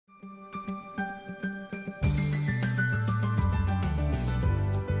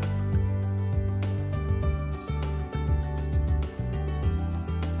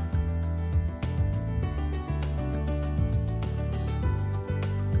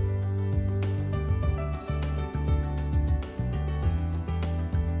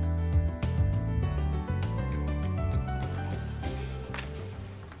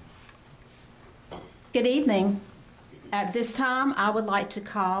Good evening. At this time, I would like to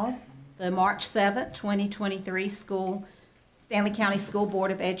call the March 7th, 2023 Stanley County School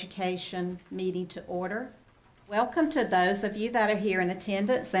Board of Education meeting to order. Welcome to those of you that are here in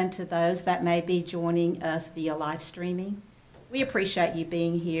attendance and to those that may be joining us via live streaming. We appreciate you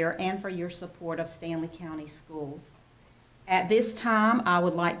being here and for your support of Stanley County Schools. At this time, I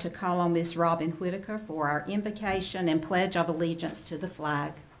would like to call on Ms. Robin Whitaker for our invocation and pledge of allegiance to the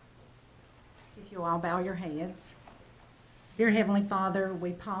flag. If you all bow your heads. Dear Heavenly Father,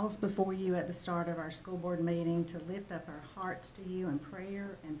 we pause before you at the start of our school board meeting to lift up our hearts to you in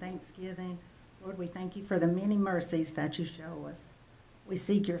prayer and thanksgiving. Lord, we thank you for the many mercies that you show us. We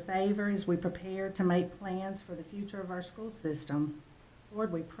seek your favor as we prepare to make plans for the future of our school system.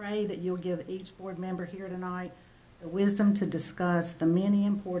 Lord, we pray that you'll give each board member here tonight the wisdom to discuss the many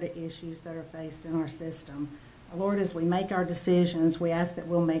important issues that are faced in our system. Lord, as we make our decisions, we ask that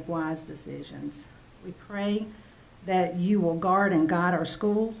we'll make wise decisions. We pray that you will guard and guide our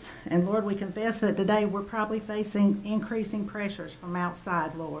schools. And Lord, we confess that today we're probably facing increasing pressures from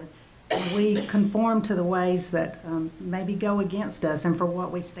outside, Lord. And we conform to the ways that maybe go against us and for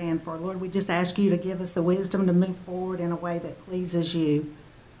what we stand for. Lord, we just ask you to give us the wisdom to move forward in a way that pleases you.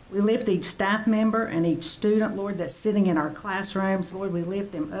 We lift each staff member and each student, Lord, that's sitting in our classrooms. Lord, we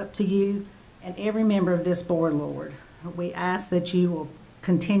lift them up to you and every member of this board, Lord. We ask that you will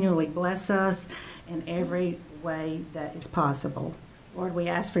continually bless us in every way that is possible. Lord, we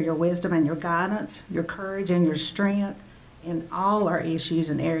ask for your wisdom and your guidance, your courage and your strength in all our issues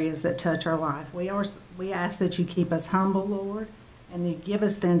and areas that touch our life. We ask that you keep us humble, Lord, and you give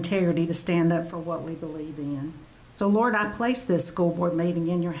us the integrity to stand up for what we believe in. So, Lord, I place this school board meeting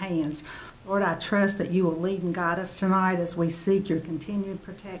in your hands. Lord, I trust that you will lead and guide us tonight as we seek your continued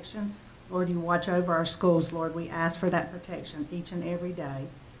protection. Lord, you watch over our schools, Lord. We ask for that protection each and every day.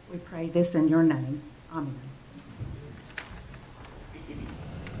 We pray this in your name. Amen.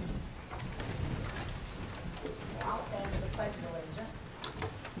 I'll stand for the Pledge of Allegiance.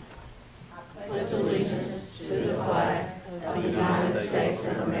 I pledge allegiance to the flag of the United States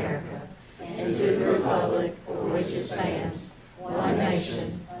of America and to the republic for which it stands, one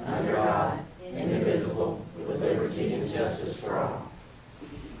nation, under God, indivisible, with liberty and justice for all.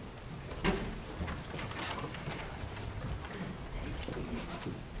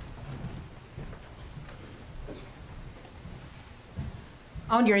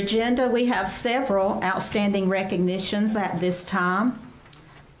 On your agenda, we have several outstanding recognitions at this time.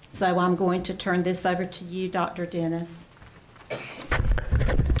 So I'm going to turn this over to you, Dr. Dennis.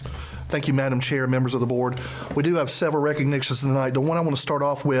 Thank you, Madam Chair, members of the board. We do have several recognitions tonight. The one I want to start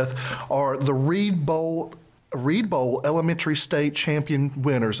off with are the Reed Bowl Elementary State Champion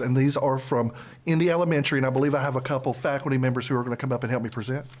winners, and these are from Indy Elementary, and I believe I have a couple faculty members who are going to come up and help me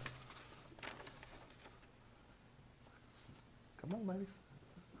present. Come on, ladies.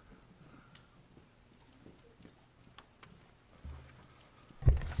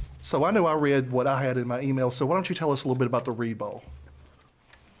 So I know I read what I had in my email, so why don't you tell us a little bit about the Reed Bowl?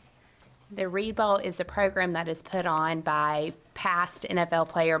 The Reed Bowl is a program that is put on by past NFL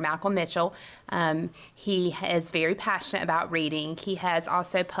player Malcolm Mitchell. He is very passionate about reading. He has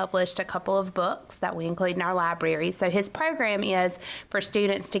also published a couple of books that we include in our library. So his program is for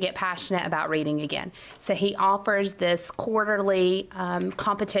students to get passionate about reading again. So he offers this quarterly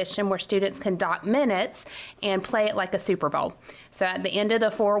competition where students can dock minutes and play it like a Super Bowl. So at the end of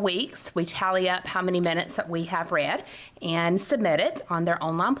the 4 weeks, we tally up how many minutes that we have read and submit it on their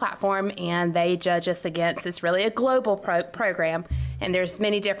online platform, and they judge us against, it's really a global program, and there's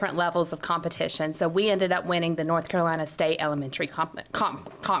many different levels of competition. So we ended up winning the North Carolina State Elementary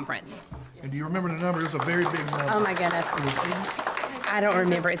Conference. And do you remember the number? It was a very big number. Oh my goodness. It was 8? I don't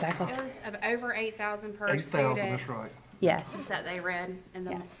remember exactly. It was over 8,000 per 8,000, student. that's right. Yes. That they read in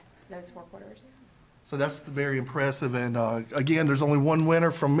Yes. those 4 quarters. So that's very impressive. And again, there's only one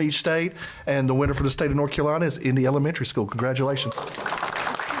winner from each state, and the winner for the state of North Carolina is Indy Elementary School. Congratulations.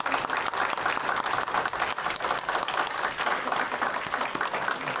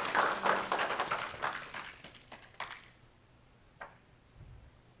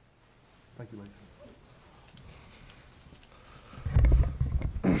 Thank you, ladies.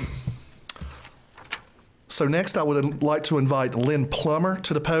 So next, I would like to invite Lynn Plummer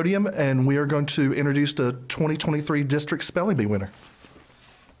to the podium, and we are going to introduce the 2023 District Spelling Bee winner.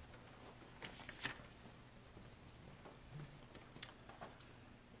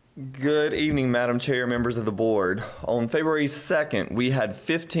 Good evening, Madam Chair, members of the board. On February 2nd, we had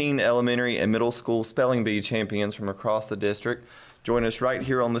 15 elementary and middle school spelling bee champions from across the district join us right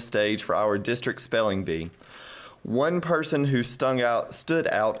here on the stage for our district spelling bee. One person who stood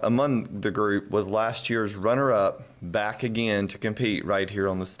out among the group was last year's runner-up, back again to compete right here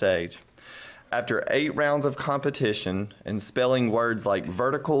on the stage. After 8 rounds of competition and spelling words like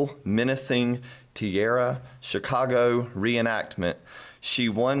vertical, menacing, tiara, Chicago, reenactment, she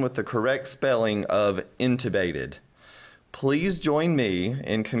won with the correct spelling of intubated. Please join me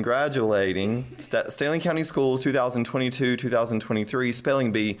in congratulating Stanley County Schools 2022-2023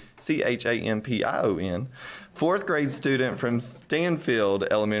 Spelling Bee, CHAMPION, 4th grade student from Stanfield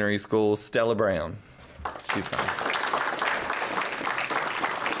Elementary School, Stella Brown. She's done.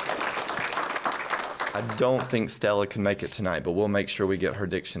 I don't think Stella can make it tonight, but we'll make sure we get her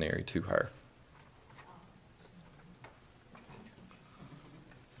dictionary to her.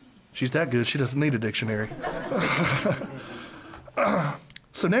 She's that good, she doesn't need a dictionary.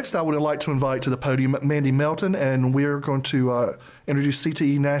 So next I would like to invite to the podium Mandy Melton, and we're going to introduce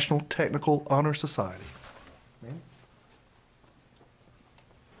CTE National Technical Honor Society.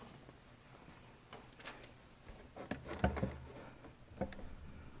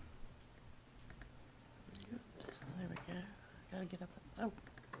 Oops, there we go. Gotta get up. Oh.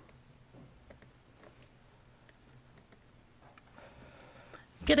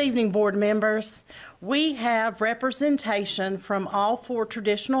 Good evening, board members. We have representation from all 4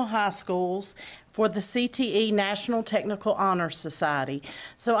 traditional high schools for the CTE National Technical Honor Society.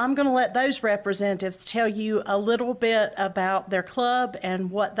 So I'm going to let those representatives tell you a little bit about their club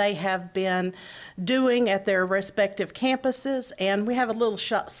and what they have been doing at their respective campuses, and we have a little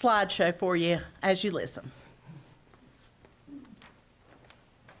slideshow for you as you listen.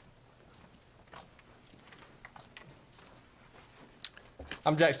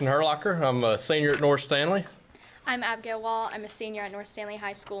 I'm Jackson Herlocker. I'm a senior at North Stanley. I'm Abigail Wall. I'm a senior at North Stanley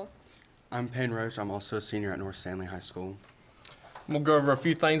High School. I'm Payne Roach. I'm also a senior at North Stanley High School. We'll go over a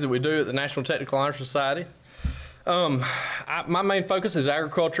few things that we do at the National Technical Honor Society. My main focus is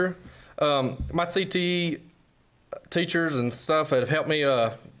agriculture. My CTE teachers and stuff have helped me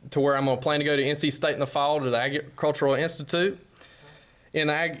to where I'm going to plan to go to NC State in the fall to the Agricultural Institute. In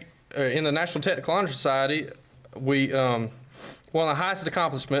the National Technical Honor Society, one of the highest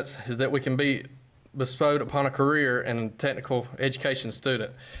accomplishments is that we can be bestowed upon a career and a technical education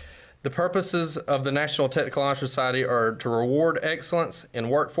student. The purposes of the National Technical Honor Society are to reward excellence in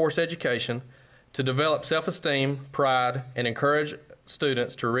workforce education, to develop self-esteem, pride, and encourage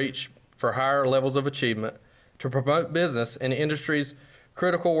students to reach for higher levels of achievement, to promote business and industry's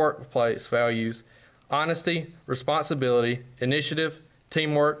critical workplace values, honesty, responsibility, initiative,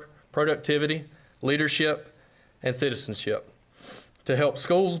 teamwork, productivity, leadership, and citizenship. To help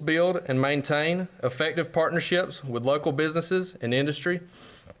schools build and maintain effective partnerships with local businesses and industry,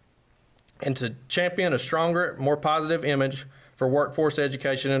 and to champion a stronger, more positive image for workforce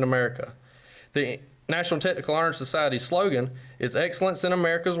education in America. The National Technical Honor Society's slogan is "Excellence in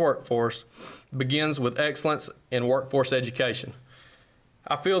America's Workforce begins with excellence in workforce education."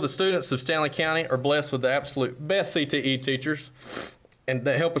 I feel the students of Stanley County are blessed with the absolute best CTE teachers and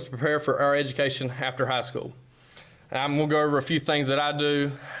that help us prepare for our education after high school. I'm going to go over a few things that I do.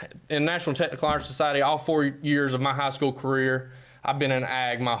 In National Technical Honor Society, all 4 years of my high school career, I've been in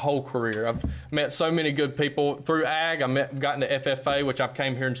ag my whole career. I've met so many good people. Through ag, got into FFA, which I've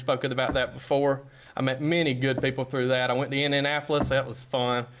came here and spoken about that before. I met many good people through that. I went to Indianapolis. That was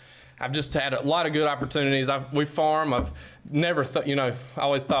fun. I've just had a lot of good opportunities. We farm. I've never I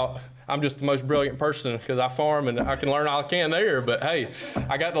always thought I'm just the most brilliant person because I farm and I can learn all I can there. But hey,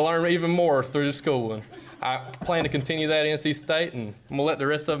 I got to learn even more through school. And I plan to continue that at NC State, and I'm going to let the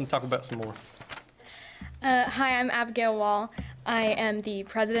rest of them talk about some more. Hi, I'm Abigail Wall. I am the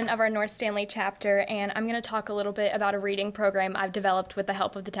president of our North Stanley chapter, and I'm going to talk a little bit about a reading program I've developed with the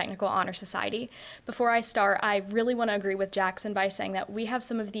help of the Technical Honor Society. Before I start, I really want to agree with Jackson by saying that we have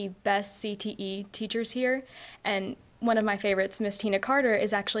some of the best CTE teachers here, and one of my favorites, Miss Tina Carter,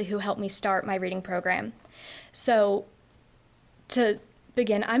 is actually who helped me start my reading program. So to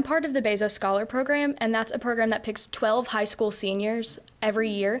begin, I'm part of the Bezos Scholar Program, and that's a program that picks 12 high school seniors every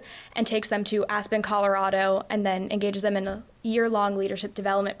year and takes them to Aspen, Colorado, and then engages them in a year-long leadership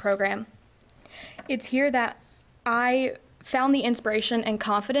development program. It's here that I found the inspiration and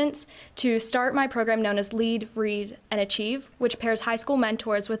confidence to start my program known as Lead, Read, and Achieve, which pairs high school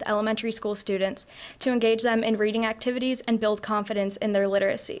mentors with elementary school students to engage them in reading activities and build confidence in their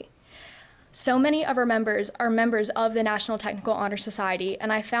literacy. So many of our members are members of the National Technical Honor Society,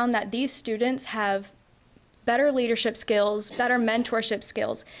 and I found that these students have better leadership skills, better mentorship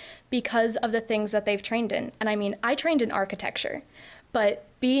skills because of the things that they've trained in. And I mean, I trained in architecture, but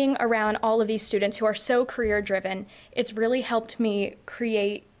being around all of these students who are so career driven, it's really helped me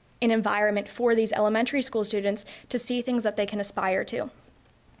create an environment for these elementary school students to see things that they can aspire to.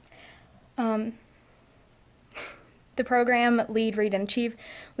 The program Lead, Read, and Achieve,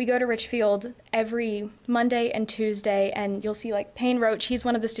 we go to Richfield every Monday and Tuesday, and you'll see like Payne Roach, he's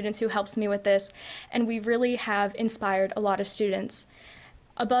one of the students who helps me with this, and we really have inspired a lot of students.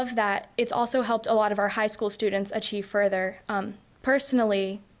 Above that, it's also helped a lot of our high school students achieve further.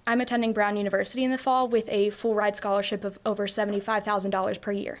 Personally, I'm attending Brown University in the fall with a full ride scholarship of over $75,000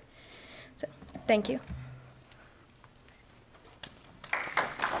 per year. So, thank you.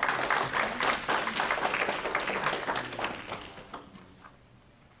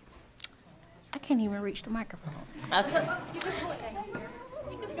 I can't even reach the microphone. Okay.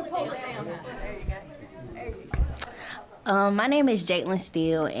 My name is Jaitlin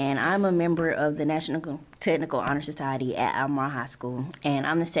Steele, and I'm a member of the National Technical Honor Society at Albemarle High School, and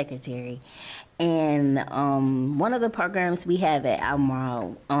I'm the secretary. And one of the programs we have at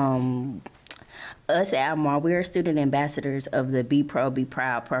Albemarle, us at Albemarle, we're student ambassadors of the Be Pro, Be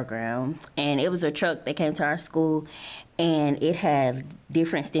Proud program. And it was a truck that came to our school, and it had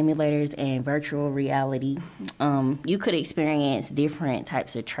different stimulators and virtual reality. You could experience different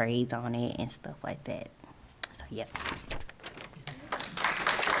types of trades on it and stuff like that. So, yeah.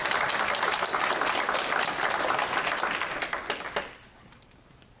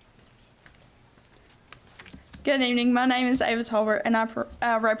 Good evening. My name is Ava Tolbert, and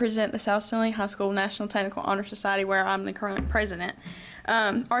I represent the South Stanley High School National Technical Honor Society, where I'm the current president.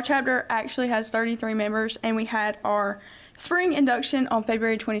 Our chapter actually has 33 members, and we had our spring induction on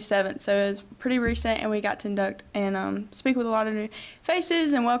February 27th, so it was pretty recent, and we got to induct and speak with a lot of new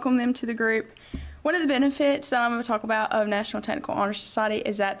faces and welcome them to the group. One of the benefits that I'm going to talk about of National Technical Honor Society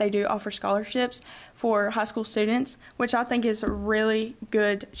is that they do offer scholarships for high school students, which I think is a really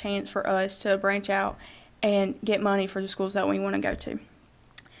good chance for us to branch out and get money for the schools that we want to go to.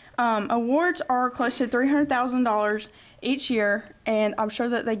 Awards are close to $300,000 each year, and I'm sure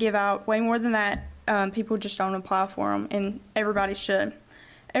that they give out way more than that. People just don't apply for them, and everybody should.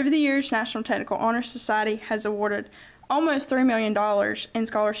 Over the years, National Technical Honor Society has awarded almost $3 million in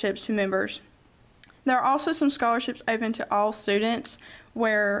scholarships to members. There are also some scholarships open to all students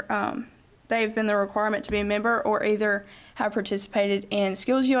where they've been the requirement to be a member or either have participated in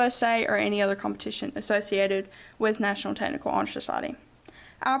Skills USA or any other competition associated with National Technical Honor Society.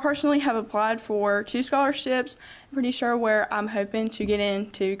 I personally have applied for 2 scholarships, I'm pretty sure, where I'm hoping to get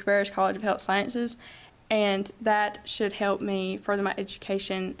into Cabarrus College of Health Sciences, and that should help me further my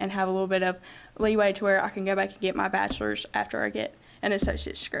education and have a little bit of leeway to where I can go back and get my bachelor's after I get an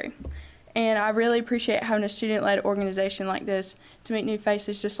associate's degree. And I really appreciate having a student-led organization like this to meet new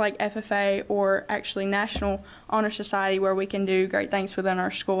faces just like FFA or actually National Honor Society, where we can do great things within our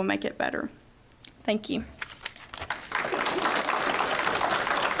school and make it better. Thank you.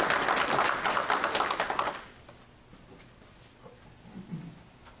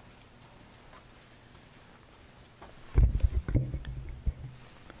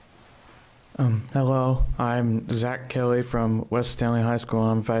 Hello, I'm Zach Kelly from West Stanley High School.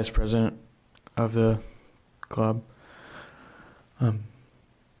 I'm vice president of the club.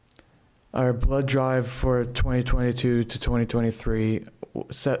 Our blood drive for 2022 to 2023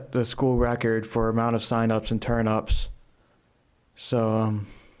 set the school record for amount of sign-ups and turn-ups. So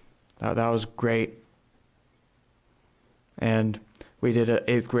that was great. And we did an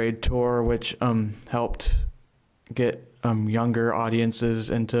 8th grade tour, which helped get younger audiences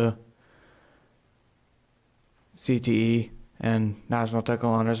into CTE and National Technical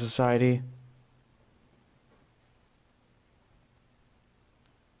Honor Society.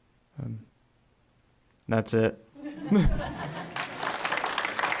 That's it.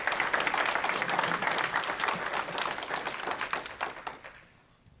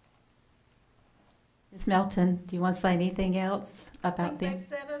 Ms. Melton, do you want to say anything else about them? They've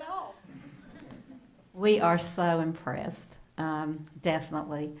said it all. We are so impressed,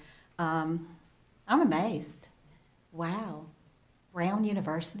 definitely. I'm amazed. Wow, Brown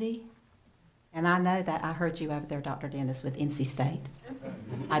University? And I know that I heard you over there, Dr. Dennis, with NC State.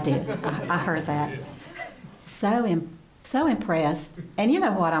 I did, I heard that. So impressed. And you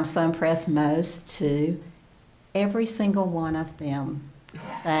know what I'm so impressed most too? Every single one of them,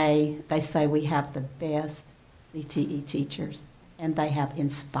 they say we have the best CTE teachers, and they have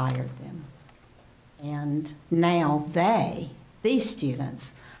inspired them. And now these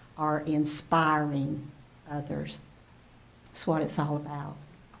students, are inspiring others. That's what it's all about.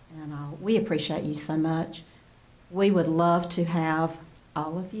 And we appreciate you so much. We would love to have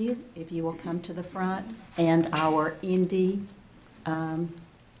all of you, if you will come to the front, and our Indy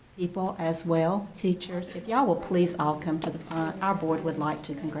people as well, teachers. If y'all will please all come to the front, our board would like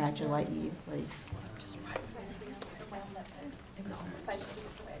to congratulate you, please.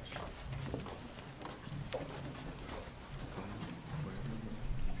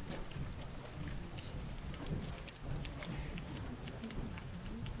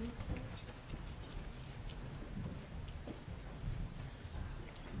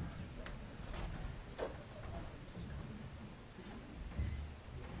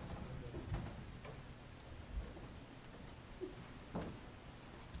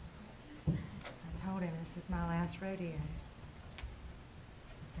 I told him this is my last rodeo.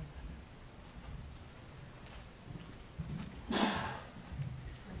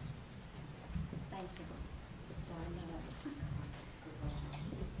 Thank you.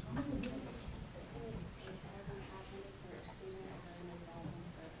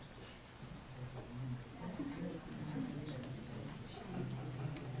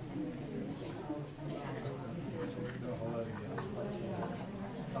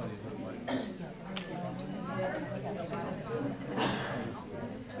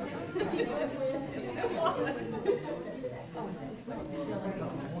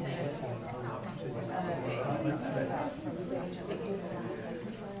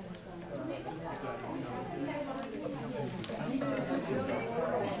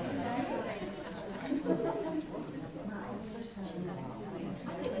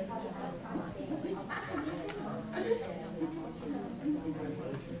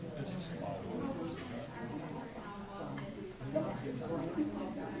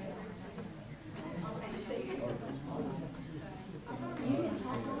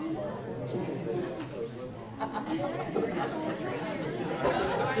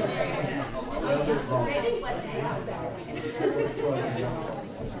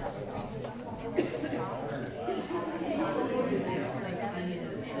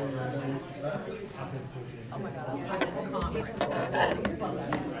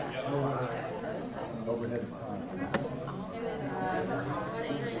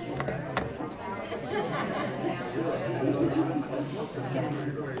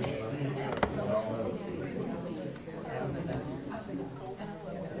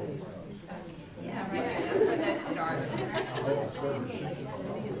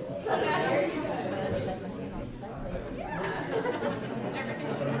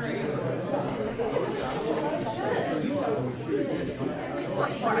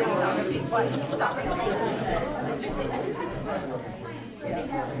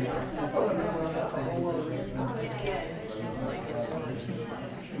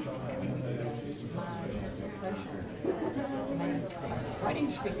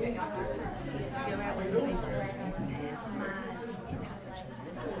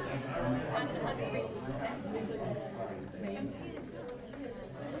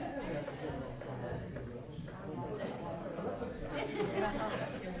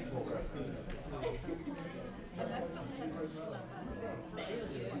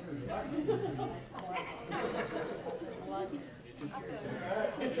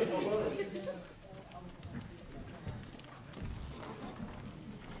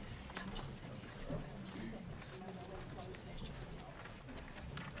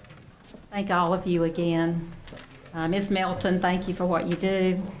 Thank all of you again. Ms. Melton, thank you for what you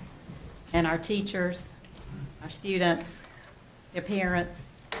do. And our teachers, our students, their parents.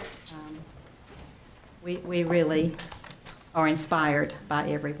 We really are inspired by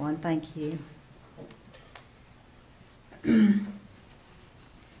everyone. Thank you.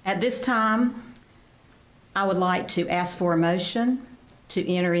 At this time, I would like to ask for a motion to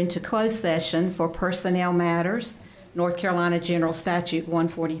enter into closed session for personnel matters, North Carolina General Statute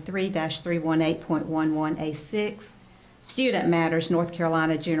 143-318.11A6, student matters, North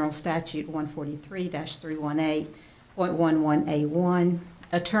Carolina General Statute 143-318.11A1,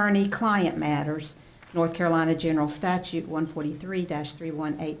 attorney-client matters, North Carolina General Statute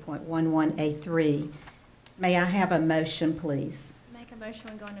 143-318.11A3. May I have a motion, please? Make a motion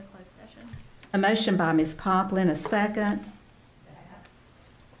and go into closed session. A motion by Ms. Poplin, a second.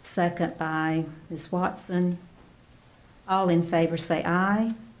 Second by Ms. Watson. All in favor say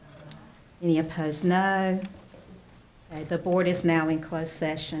aye. Any opposed, no. Okay, the board is now in closed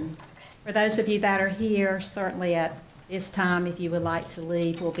session. For those of you that are here, certainly at this time, if you would like to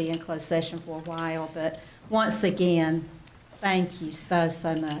leave, we'll be in closed session for a while. But once again, thank you so,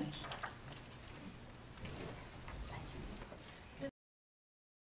 so much.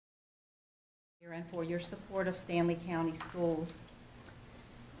 And for your support of Stanley County Schools.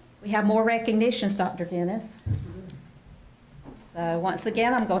 We have more recognitions, Dr. Dennis. So once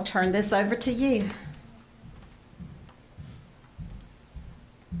again, I'm going to turn this over to you.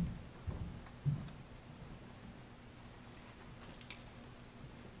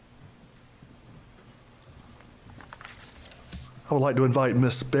 I would like to invite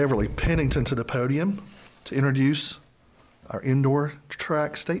Miss Beverly Pennington to the podium to introduce our indoor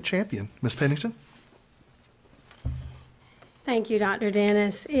track state champion. Miss Pennington. Thank you, Dr.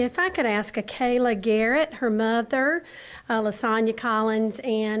 Dennis. If I could ask Kayla Garrett, her mother, Lasagna Collins,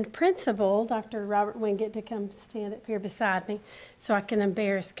 and principal, Dr. Robert Wingate, to come stand up here beside me so I can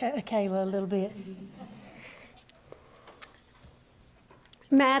embarrass Kayla a little bit.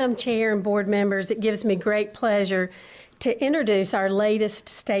 Madam Chair and board members, it gives me great pleasure to introduce our latest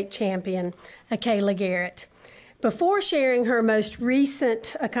state champion, Kayla Garrett. Before sharing her most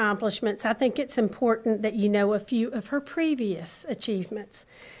recent accomplishments, I think it's important that you know a few of her previous achievements.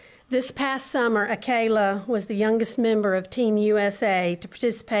 This past summer, Kayla was the youngest member of Team USA to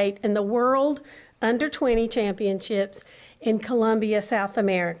participate in the World Under-20 Championships in Colombia, South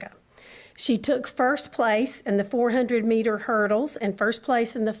America. She took first place in the 400-meter hurdles and first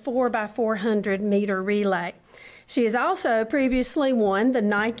place in the 4x400-meter relay. She has also previously won the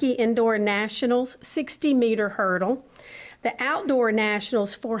Nike Indoor Nationals 60-meter hurdle, the Outdoor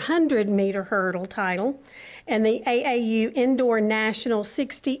Nationals 400-meter hurdle title, and the AAU Indoor National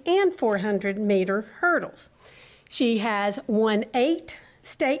 60 and 400-meter hurdles. She has won 8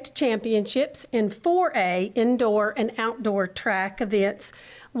 state championships in 4A indoor and outdoor track events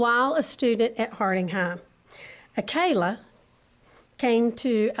while a student at Harding High. Kayla came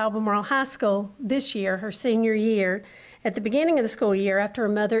to Albemarle High School this year, her senior year, at the beginning of the school year after her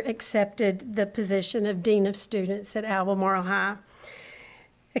mother accepted the position of Dean of Students at Albemarle High.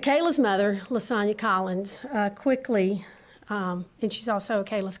 Kayla's mother, Lasagna Collins, quickly, and she's also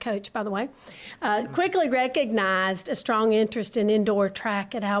Kayla's coach, by the way, quickly recognized a strong interest in indoor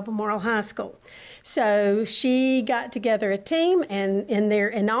track at Albemarle High School. So she got together a team and in their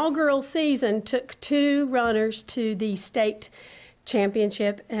inaugural season took 2 runners to the state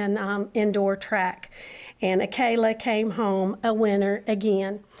championship and indoor track. And Kayla came home a winner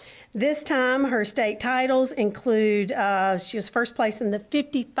again. This time, her state titles include, she was first place in the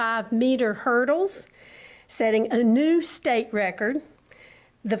 55-meter hurdles, setting a new state record,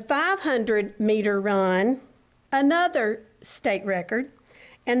 the 500-meter run, another state record,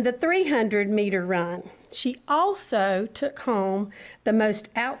 and the 300-meter run. She also took home the Most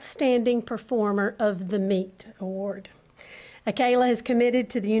Outstanding Performer of the Meet award. Kayla has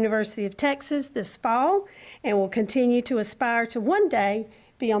committed to the University of Texas this fall and will continue to aspire to one day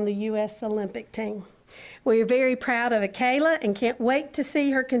be on the U.S. Olympic team. We are very proud of Kayla and can't wait to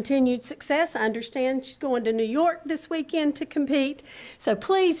see her continued success. I understand she's going to New York this weekend to compete. So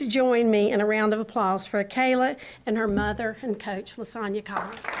please join me in a round of applause for Kayla and her mother and coach, Lasagna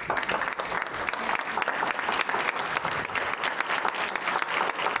Collins.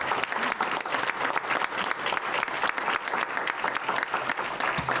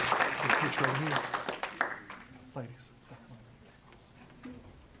 Ladies.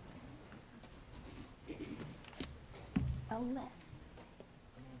 Can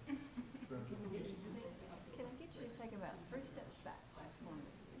I get you to take about 3 steps back?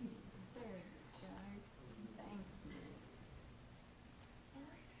 There you go. Thank you.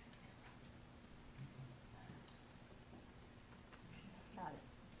 Got it.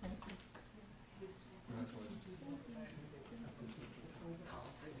 Thank you.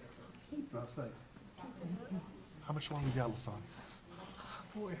 Drive safe. How much longer you got, Lasagna?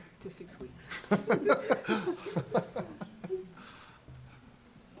 4 to 6 weeks.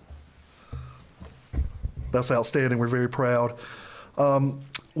 That's outstanding. We're very proud.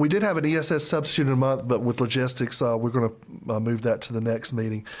 We did have an ESS substitute in a month, but with logistics, we're going to move that to the next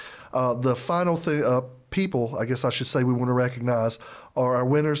meeting. The final thing, people, I guess I should say, we want to recognize are our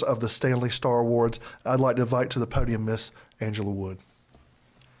winners of the Stanley Star Awards. I'd like to invite to the podium Miss Angela Wood.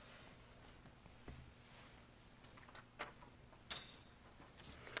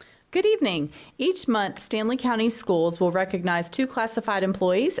 Good evening. Each month, Stanley County Schools will recognize 2 classified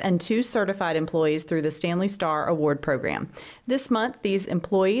employees and 2 certified employees through the Stanley Star Award Program. This month, these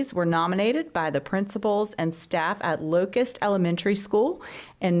employees were nominated by the principals and staff at Locust Elementary School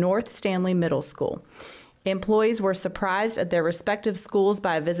and North Stanley Middle School. Employees were surprised at their respective schools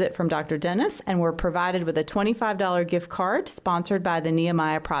by a visit from Dr. Dennis and were provided with a $25 gift card sponsored by the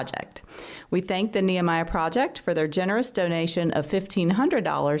Nehemiah Project. We thank the Nehemiah Project for their generous donation of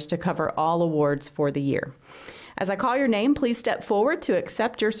 $1,500 to cover all awards for the year. As I call your name, please step forward to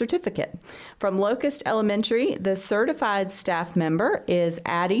accept your certificate. From Locust Elementary, the certified staff member is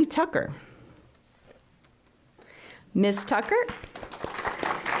Addie Tucker. Ms. Tucker.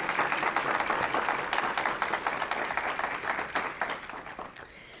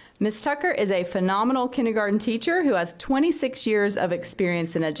 Ms. Tucker is a phenomenal kindergarten teacher who has 26 years of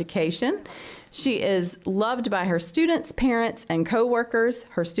experience in education. She is loved by her students, parents, and coworkers.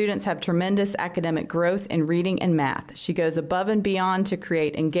 Her students have tremendous academic growth in reading and math. She goes above and beyond to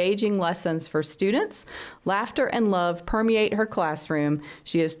create engaging lessons for students. Laughter and love permeate her classroom.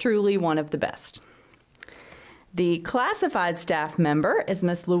 She is truly one of the best. The classified staff member is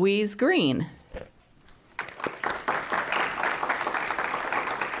Miss Louise Green.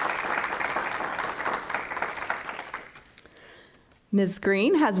 Ms.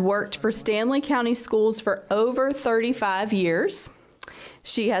 Green has worked for Stanley County Schools for over 35 years.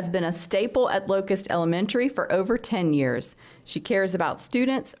 She has been a staple at Locust Elementary for over 10 years. She cares about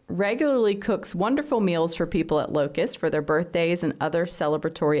students, regularly cooks wonderful meals for people at Locust for their birthdays and other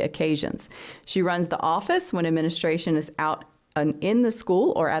celebratory occasions. She runs the office when administration is out in the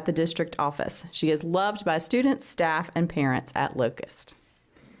school or at the district office. She is loved by students, staff, and parents at Locust.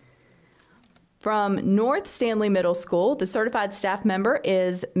 From North Stanley Middle School, the certified staff member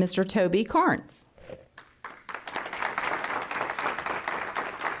is Mr. Toby Carnes.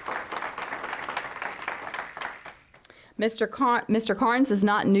 Mr. Carnes is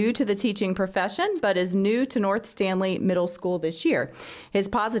not new to the teaching profession, but is new to North Stanley Middle School this year. His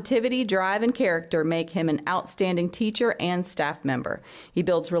positivity, drive, and character make him an outstanding teacher and staff member. He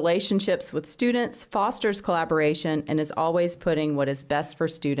builds relationships with students, fosters collaboration, and is always putting what is best for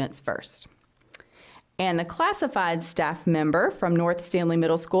students first. And the classified staff member from North Stanley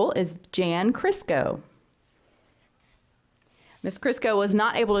Middle School is Jan Crisco. Ms. Crisco was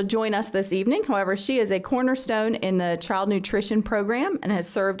not able to join us this evening. However, she is a cornerstone in the child nutrition program and has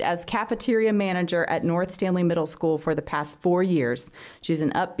served as cafeteria manager at North Stanley Middle School for the past 4 years. She's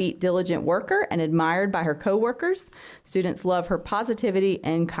an upbeat, diligent worker and admired by her coworkers. Students love her positivity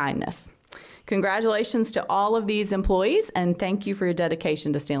and kindness. Congratulations to all of these employees, and thank you for your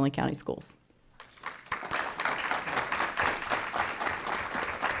dedication to Stanley County Schools.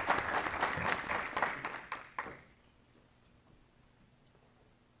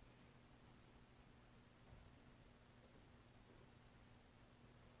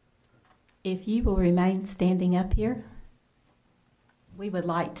 If you will remain standing up here, we would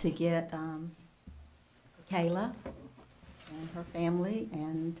like to get Kayla and her family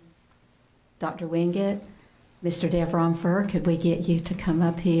and Dr. Wingate, Mr. Devron Fur, could we get you to come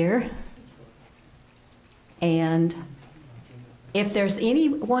up here? And if there's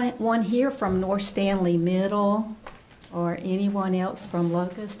anyone here from North Stanley Middle or anyone else from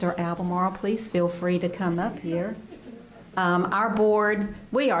Locust or Albemarle, please feel free to come up here. Our board,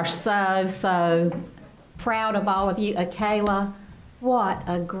 we are so proud of all of you. Kayla, what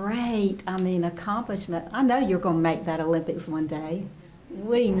a great, accomplishment. I know you're going to make that Olympics one day.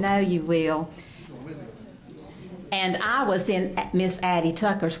 We know you will. And I was in Miss Addie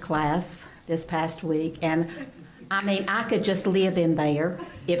Tucker's class this past week, and I could just live in there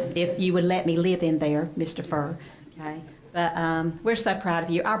if you would let me live in there, Mr. Fur, okay? But we're so proud of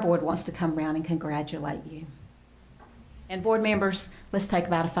you. Our board wants to come around and congratulate you. And board members, let's take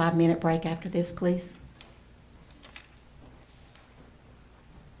about a 5-minute break after this, please.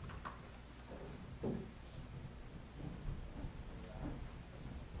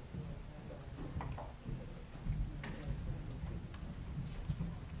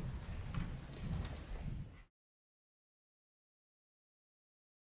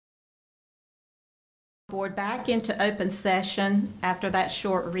 Board back into open session after that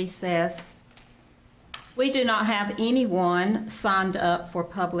short recess. We do not have anyone signed up for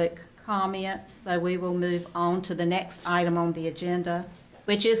public comments, so we will move on to the next item on the agenda,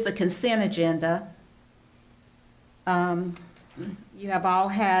 which is the consent agenda. You have all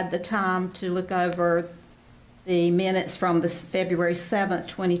had the time to look over the minutes from the February 7th,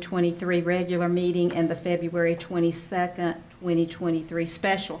 2023 regular meeting and the February 22nd, 2023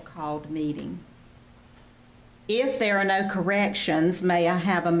 special called meeting. If there are no corrections, may I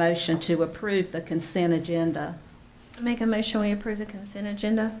have a motion to approve the consent agenda? I make a motion we approve the consent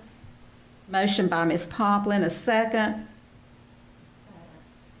agenda. Motion by Ms. Poplin, a second.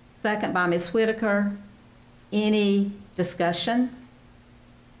 Second by Ms. Whitaker. Any discussion?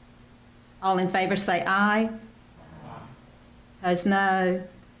 All in favor say aye. Opposed, no.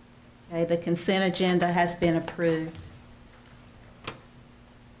 Okay, the consent agenda has been approved.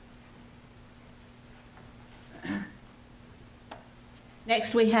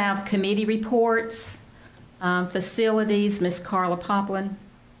 Next, we have committee reports. Facilities, Ms. Carla Poplin.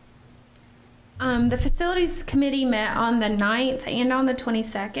 The Facilities Committee met on the 9th and on the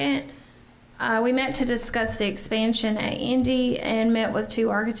 22nd. We met to discuss the expansion at Indy and met with 2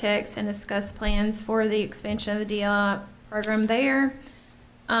 architects and discussed plans for the expansion of the DLI program there.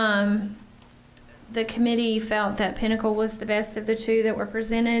 The committee felt that Pinnacle was the best of the 2 that were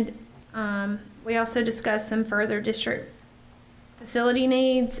presented. We also discussed some further district facility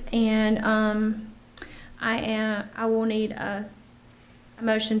needs, and I will need a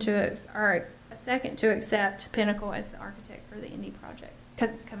motion or a second to accept Pinnacle as the architect for the Indy project,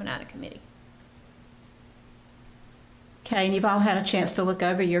 because it's coming out of committee. Okay, and you've all had a chance to look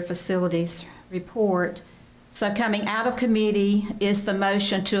over your facilities report. So coming out of committee is the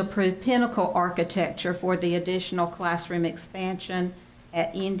motion to approve Pinnacle architecture for the additional classroom expansion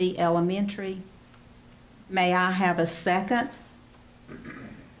at Indy Elementary. May I have a second?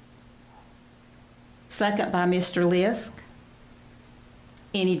 Second by Mr. Lisk.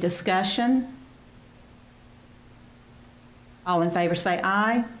 Any discussion? All in favor say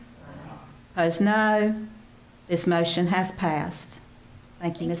aye. Opposed, no. This motion has passed.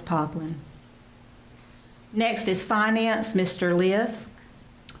 Thank you, Ms. Poplin. Next is Finance, Mr. Lisk.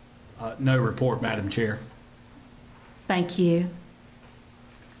 No report, Madam Chair. Thank you.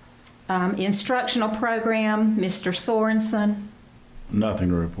 Instructional Program, Mr. Sorensen. Nothing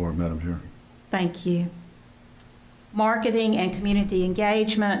to report, Madam Chair. Thank you. Marketing and Community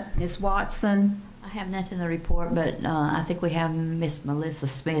Engagement, Ms. Watson. I have nothing to report, but I think we have Miss Melissa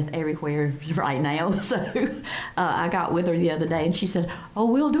Smith everywhere right now. So I got with her the other day, and she said, "Oh,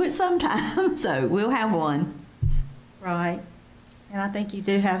 we'll do it sometime." So we'll have one. Right. And I think you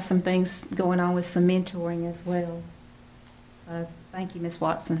do have some things going on with some mentoring as well. So thank you, Ms.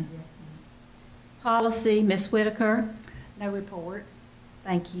 Watson. Yes, Policy, Ms. Whitaker. no report.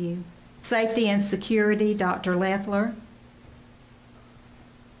 Thank you. Safety and Security, Dr. Leffler.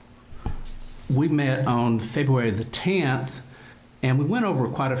 We met on February the 10th, and we went over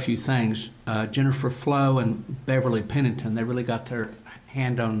quite a few things. Jennifer Flo and Beverly Pennington, they really got their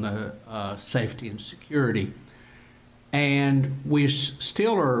hand on the safety and security. And we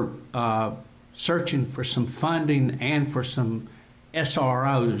still are searching for some funding and for some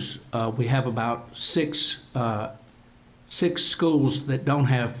SROs. We have about six schools that don't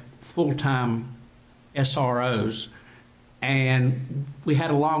have full-time SROs. And we had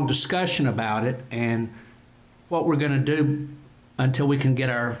a long discussion about it, and what we're going to do until we can get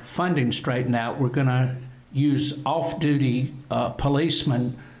our funding straightened out, we're going to use off-duty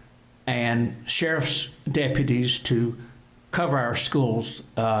policemen and sheriff's deputies to cover our schools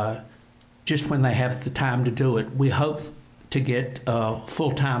just when they have the time to do it. We hope to get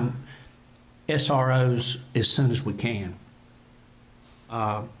full-time SROs as soon as we can.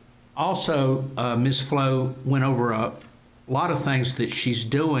 Also, Ms. Flo went over a lot of things that she's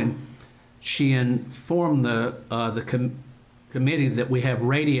doing. She informed the committee that we have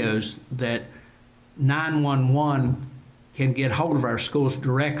radios that 911 can get hold of our schools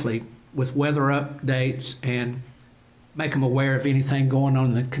directly with weather updates and make them aware of anything going on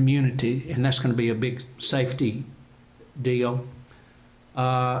in the community, and that's going to be a big safety deal.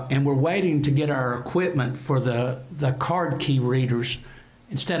 And we're waiting to get our equipment for the card key readers.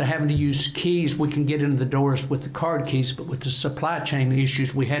 Instead of having to use keys, we can get into the doors with the card keys, but with the supply chain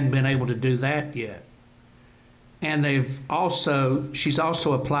issues, we hadn't been able to do that yet. And she's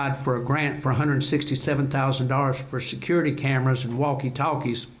also applied for a grant for $167,000 for security cameras and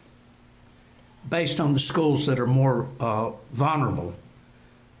walkie-talkies based on the schools that are more vulnerable.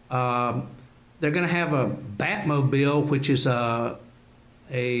 They're going to have a Batmobile, which is a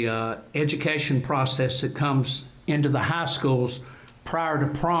education process that comes into the high schools prior to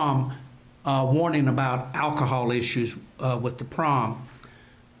prom, warning about alcohol issues with the prom.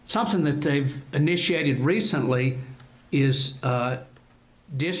 Something that they've initiated recently is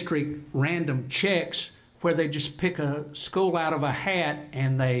district random checks, where they just pick a school out of a hat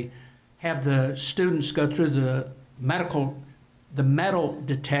and they have the students go through the metal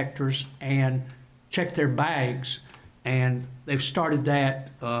detectors and check their bags. And they've started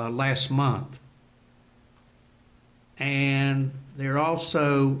that last month. And they're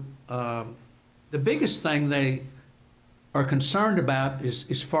also, the biggest thing they are concerned about is,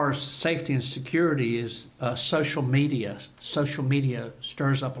 as far as safety and security, is social media. Social media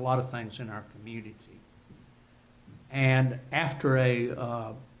stirs up a lot of things in our community. And after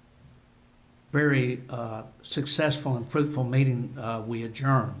a very successful and fruitful meeting, we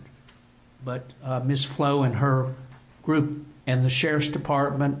adjourned. But Ms. Flo and her group and the Sheriff's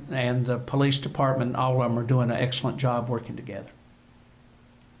Department and the Police Department, all of them are doing an excellent job working together.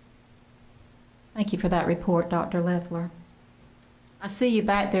 Thank you for that report, Dr. Leffler. I see you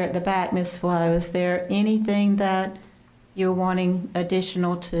back there at the back, Ms. Flo. Is there anything that you're wanting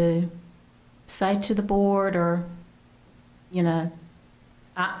additional to say to the board, or, you know,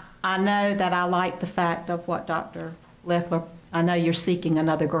 I know that I like the fact of what Dr. Leffler, I know you're seeking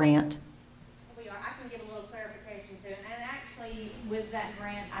another grant. We are. I can get a little clarification to it. And actually, with that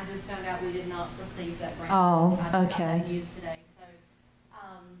grant, I just found out we did not receive that grant. Oh, I got okay. that news today. So,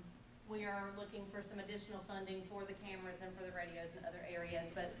 we are looking for some additional funding for the cameras and for the radios and other areas,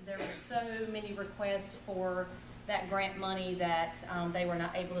 but there were so many requests for that grant money that, they were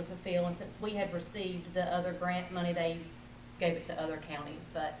not able to fulfill, and since we had received the other grant money, they gave it to other counties.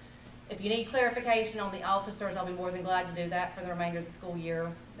 But if you need clarification on the officers, I'll be more than glad to do that for the remainder of the school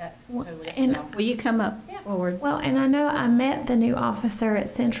year. That's totally up to and- y'all. Will you come up forward? Well, and I know I met the new officer at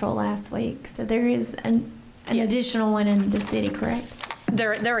Central last week, so there is an additional one in the city, correct?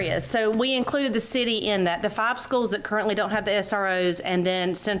 There is. So we included the city in that. The 5 schools that currently don't have the SROs, and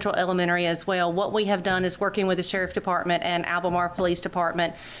then Central Elementary as well. What we have done is working with the Sheriff Department and Albemarle Police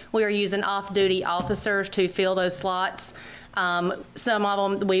Department. We are using off-duty officers to fill those slots. Some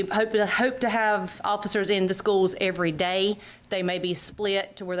of them, we hope to have officers in the schools every day. They may be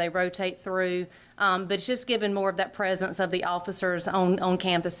split to where they rotate through. But it's just given more of that presence of the officers on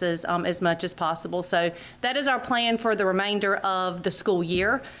campuses as much as possible. So that is our plan for the remainder of the school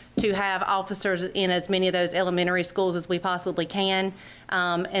year, to have officers in as many of those elementary schools as we possibly can.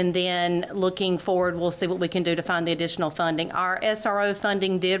 And then looking forward, we'll see what we can do to find the additional funding. Our SRO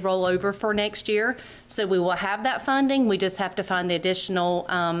funding did roll over for next year, so we will have that funding. We just have to find the additional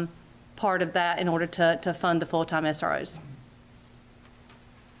part of that in order to fund the full-time SROs.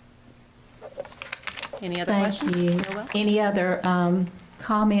 Any other questions? Thank you. You're welcome. Any other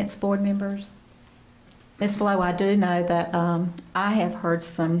comments, board members? Ms. Flo, I do know that I have heard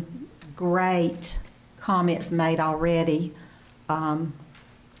some great comments made already from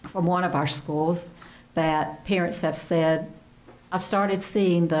one of our schools, that parents have said, I've started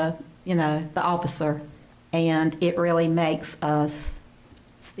seeing the officer, and it really makes us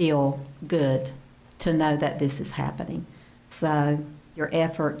feel good to know that this is happening. So your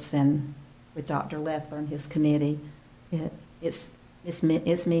efforts and with Dr. Leffler and his committee, it's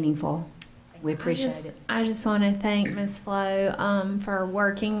meaningful. We appreciate it. I just want to thank Ms. Flo for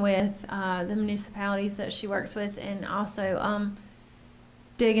working with the municipalities that she works with, and also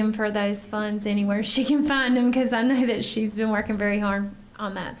digging for those funds anywhere she can find them, because I know that she's been working very hard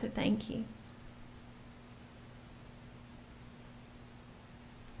on that, so thank you.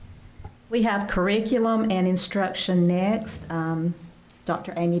 We have curriculum and instruction next.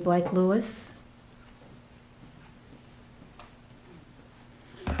 Dr. Amy Blake Lewis.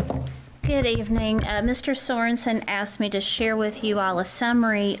 Good evening. Mr. Sorensen asked me to share with you all a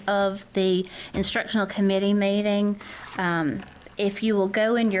summary of the instructional committee meeting. If you will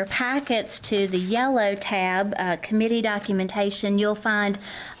go in your packets to the yellow tab, committee documentation, you'll find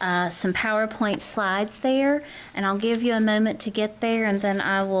some PowerPoint slides there, and I'll give you a moment to get there, and then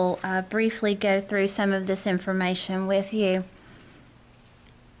I will briefly go through some of this information with you.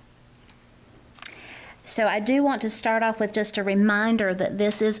 So I do want to start off with just a reminder that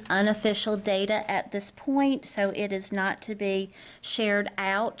this is unofficial data at this point, so it is not to be shared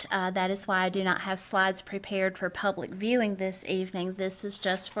out. That is why I do not have slides prepared for public viewing this evening. This is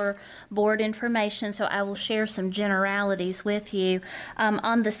just for board information, so I will share some generalities with you.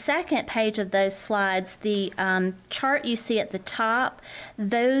 On the second page of those slides, the chart you see at the top,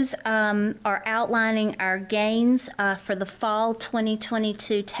 those are outlining our gains for the fall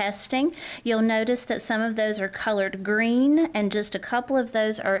 2022 testing. You'll notice that some of those are colored green, and just a couple of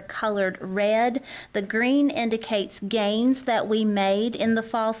those are colored red. The green indicates gains that we made in the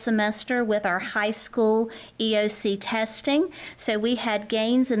fall semester with our high school EOC testing. So we had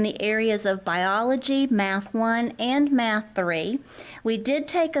gains in the areas of biology, Math 1, and Math 3. We did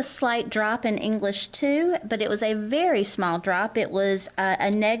take a slight drop in English 2, but it was a very small drop. It was a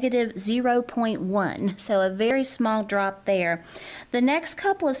negative 0.1, so a very small drop there. The next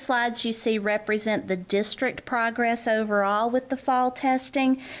couple of slides you see represent the district progress overall with the fall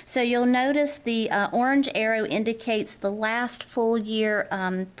testing. So you'll notice the orange arrow indicates the last full year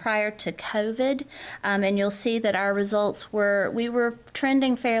prior to COVID, and you'll see that our results we were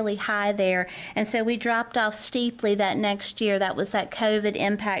trending fairly high there, and so we dropped off steeply that next year. That was that COVID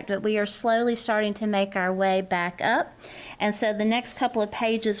impact, but we are slowly starting to make our way back up, and so the next couple of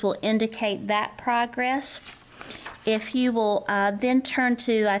pages will indicate that progress. If you will then turn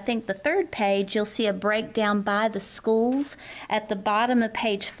to, I think, the third page, you'll see a breakdown by the schools. At the bottom of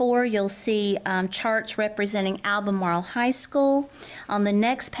page 4, you'll see charts representing Albemarle High School. On the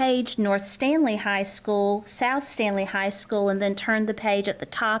next page, North Stanley High School, South Stanley High School, and then turn the page at the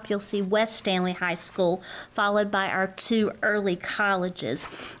top, you'll see West Stanley High School, followed by our 2 early colleges.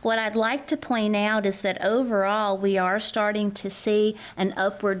 What I'd like to point out is that overall, we are starting to see an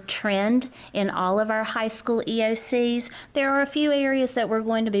upward trend in all of our high school EOC GCSEs. There are a few areas that we're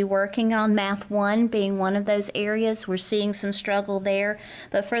going to be working on, Math 1 being one of those areas. We're seeing some struggle there.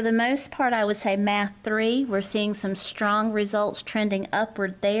 But for the most part, I would say Math 3, we're seeing some strong results trending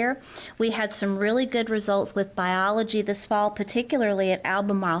upward there. We had some really good results with biology this fall, particularly at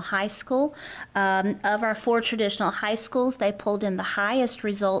Albemarle High School. Of our 4 traditional high schools, they pulled in the highest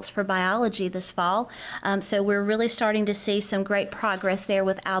results for biology this fall. So we're really starting to see some great progress there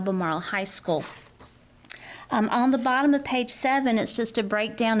with Albemarle High School. On the bottom of page 7, it's just a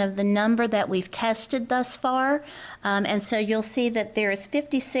breakdown of the number that we've tested thus far. And so you'll see that there is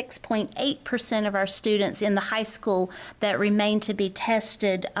 56.8% of our students in the high school that remain to be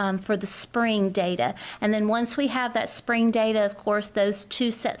tested for the spring data. And then once we have that spring data, of course, those 2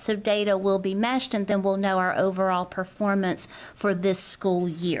 sets of data will be meshed, and then we'll know our overall performance for this school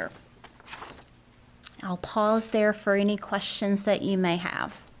year. I'll pause there for any questions that you may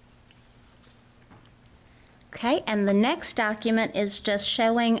have. Okay, and the next document is just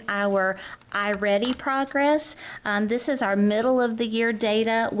showing our iReady progress. This is our middle of the year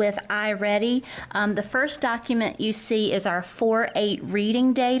data with iReady. The first document you see is our 4-8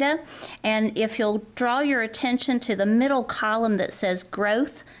 reading data. And if you'll draw your attention to the middle column that says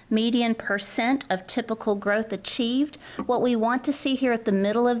growth, median percent of typical growth achieved, what we want to see here at the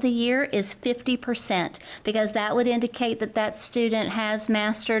middle of the year is 50%, because that would indicate that that student has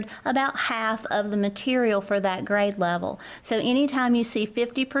mastered about half of the material for that grade level. So anytime you see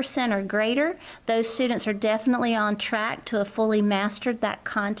 50% or greater, those students are definitely on track to have fully mastered that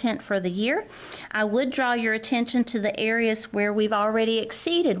content for the year. I would draw your attention to the areas where we've already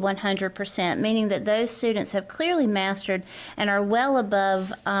exceeded 100%, meaning that those students have clearly mastered and are well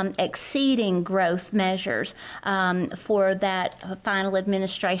above exceeding growth measures for that final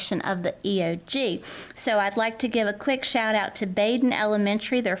administration of the EOG. So I'd like to give a quick shout out to Baden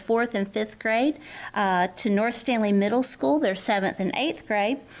Elementary, their 4th and 5th grade, to North Stanley Middle School, their 7th and 8th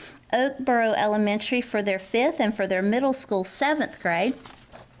grade, Oakboro Elementary for their 5th and for their middle school 7th grade.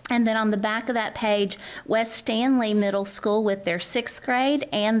 And then on the back of that page, West Stanley Middle School with their 6th grade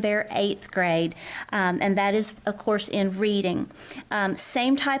and their 8th grade. And that is, of course, in reading.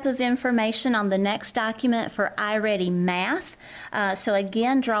 Same type of information on the next document for iReady Math. So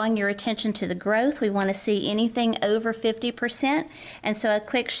again, drawing your attention to the growth, we want to see anything over 50%. And so a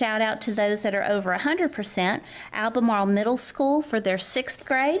quick shout out to those that are over 100%. Albemarle Middle School for their 6th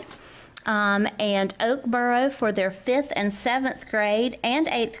grade. And Oakboro for their 5th and 7th grade and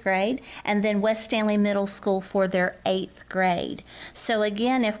 8th grade, and then West Stanley Middle School for their 8th grade. So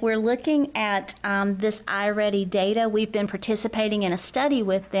again, if we're looking at this iReady data, we've been participating in a study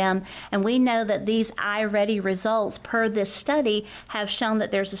with them, and we know that these iReady results per this study have shown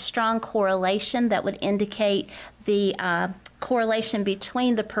that there's a strong correlation that would indicate the correlation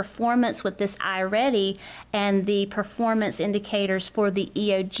between the performance with this iReady and the performance indicators for the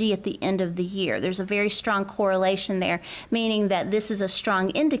EOG at the end of the year. There's a very strong correlation there, meaning that this is a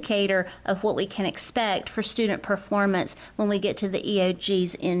strong indicator of what we can expect for student performance when we get to the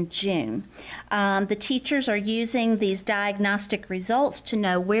EOGs in June. The teachers are using these diagnostic results to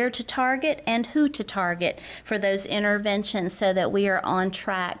know where to target and who to target for those interventions so that we are on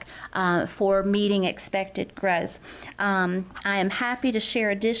track for meeting expected growth. I am happy to share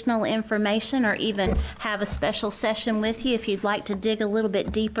additional information or even have a special session with you if you'd like to dig a little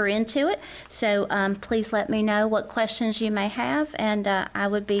bit deeper into it. So please let me know what questions you may have, and I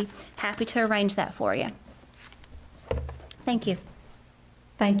would be happy to arrange that for you. Thank you.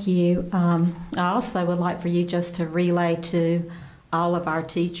 Thank you. I also would like for you just to relay to all of our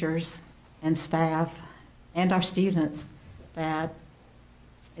teachers and staff and our students that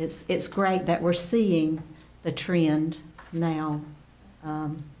it's great that we're seeing the trend now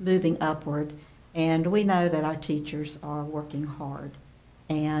moving upward, and we know that our teachers are working hard,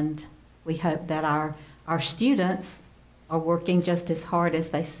 and we hope that our students are working just as hard as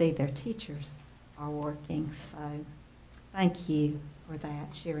they see their teachers are working. So thank you for that,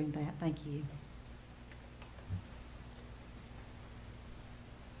 sharing that. Thank you.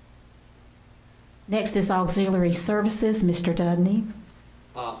 Next is Auxiliary Services, Mr. Dudney.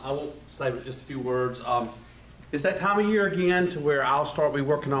 I won't say but just a few words. It's that time of year again to where I'll start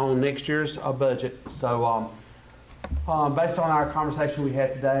working on next year's budget. So based on our conversation we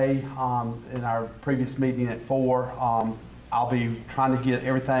had today in our previous meeting at 4, I'll be trying to get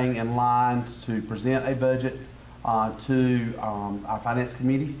everything in line to present a budget to our Finance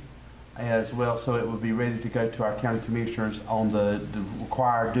Committee as well, so it will be ready to go to our county commissioners on the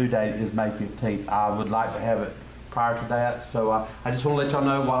required due date is May 15th. I would like to have it prior to that, so I just want to let y'all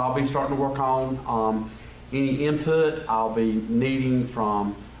know what I'll be starting to work on. Any input I'll be needing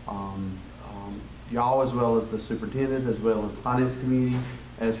from y'all as well as the superintendent, as well as the finance committee,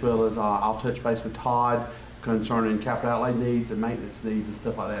 as well as I'll touch base with Todd concerning capital outlay needs and maintenance needs and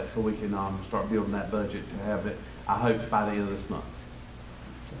stuff like that, so we can start building that budget to have it, I hope, by the end of this month.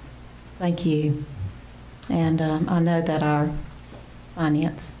 Thank you. And I know that our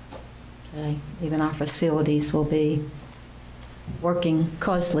finance, okay, even our facilities will be working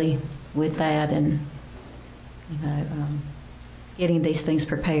closely with that and, getting these things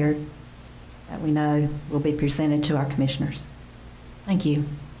prepared that we know will be presented to our commissioners. Thank you.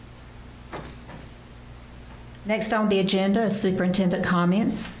 Next on the agenda is superintendent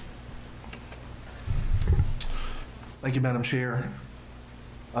comments. Thank you, Madam Chair.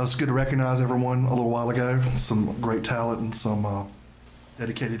 It's good to recognize everyone a little while ago, some great talent and some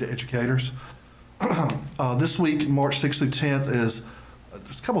dedicated educators. This week, March 6th through 10th, there's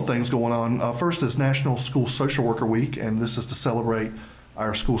a couple things going on. First is National School Social Worker Week, and this is to celebrate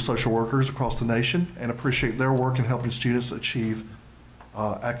our school social workers across the nation and appreciate their work in helping students achieve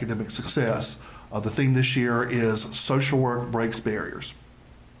academic success. The theme this year is Social Work Breaks Barriers.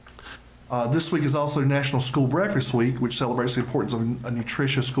 This week is also National School Breakfast Week, which celebrates the importance of a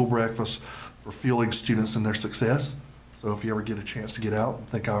nutritious school breakfast for fueling students in their success. So if you ever get a chance to get out,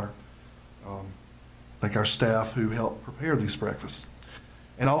 thank our staff who helped prepare these breakfasts.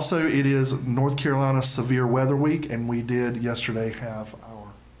 And also it is North Carolina Severe Weather Week, and we did yesterday have our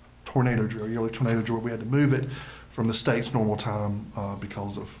tornado drill, yearly tornado drill. We had to move it from the state's normal time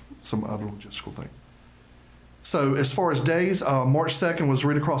because of some other logistical things. So as far as days, March 2nd was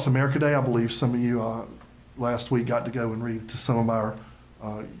Read Across America Day. I believe some of you last week got to go and read to some of our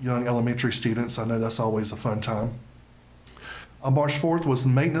young elementary students. I know that's always a fun time. March 4th was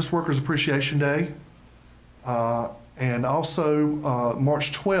Maintenance Workers Appreciation Day. And also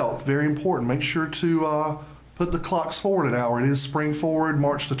March 12th, very important, make sure to put the clocks forward an hour. It is spring forward,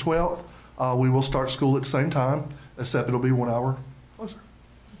 March the 12th. We will start school at the same time, except it'll be 1 hour closer.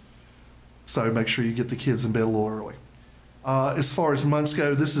 So make sure you get the kids in bed a little early. As far as months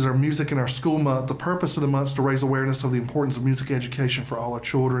go, this is our Music in Our School Month. The purpose of the month is to raise awareness of the importance of music education for all our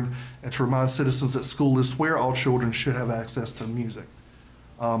children and to remind citizens that school is where all children should have access to music.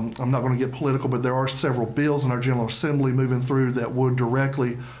 I'm not going to get political, but there are several bills in our General Assembly moving through that would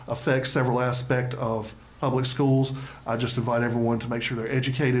directly affect several aspects of public schools. I just invite everyone to make sure they're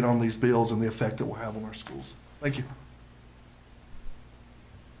educated on these bills and the effect it will have on our schools. Thank you.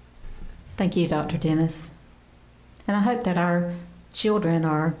 Thank you, Dr. Dennis. And I hope that our children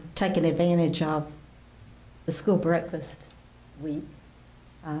are taking advantage of the school breakfast week,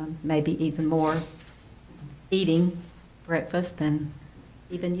 maybe even more eating breakfast than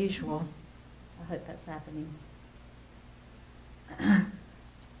even usual. I hope that's happening.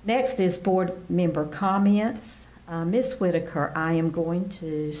 Next is board member comments. Ms. Whitaker, I am going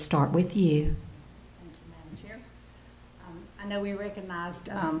to start with you. Thank you, Madam Chair. I know we recognized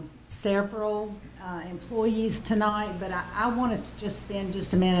several employees tonight, but I wanted to just spend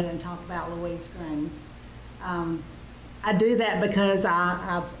just a minute and talk about Louise Green. I do that because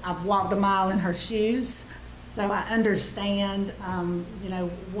I've walked a mile in her shoes. So I understand,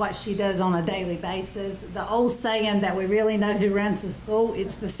 what she does on a daily basis. The old saying that we really know who runs the school,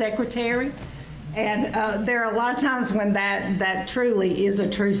 it's the secretary. And there are a lot of times when that truly is a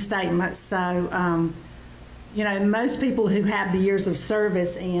true statement. So, most people who have the years of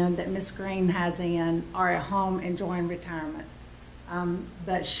service in that Ms. Green has in are at home enjoying retirement.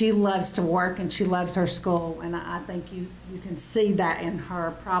 But she loves to work and she loves her school. And I think you can see that in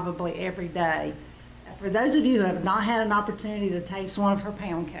her probably every day. For those of you who have not had an opportunity to taste one of her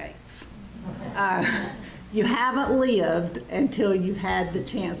pound cakes, you haven't lived until you've had the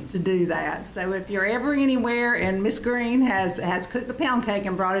chance to do that. So if you're ever anywhere and Miss Green has cooked a pound cake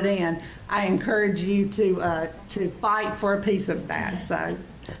and brought it in, I encourage you to fight for a piece of that. So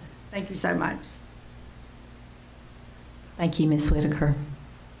thank you so much. Thank you, Ms. Whitaker.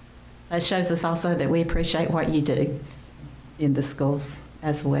 That shows us also that we appreciate what you do in the schools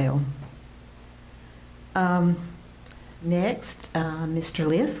as well. Next, Mr.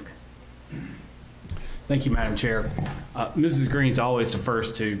 Lisk. Thank you, Madam Chair. Mrs. Green's always the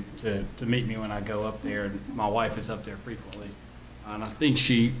first to meet me when I go up there, and my wife is up there frequently. And I think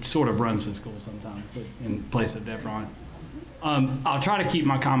she sort of runs the school sometimes in place of Devron. I'll try to keep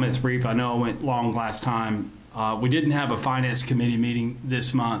my comments brief. I know I went long last time. We didn't have a Finance Committee meeting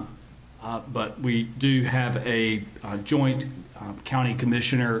this month, but we do have a joint county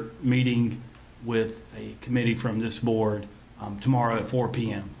commissioner meeting with a committee from this board tomorrow at 4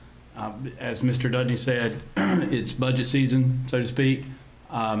 p.m. As Mr. Dudney said, it's budget season, so to speak.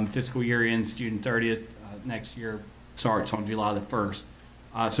 Fiscal year ends June 30th. Next year starts on July the 1st.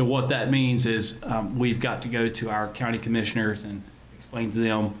 So what that means is we've got to go to our county commissioners and explain to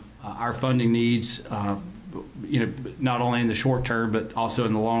them our funding needs, not only in the short term, but also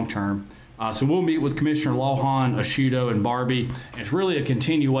in the long term. So we'll meet with Commissioner Lohan, Ashuto, and Barbie. And it's really a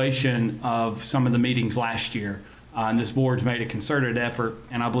continuation of some of the meetings last year. And this board's made a concerted effort,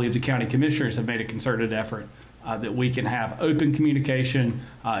 and I believe the county commissioners have made a concerted effort that we can have open communication,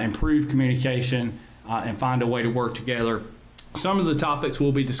 improved communication, and find a way to work together. Some of the topics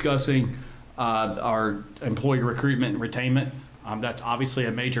we'll be discussing are employee recruitment and retainment. That's obviously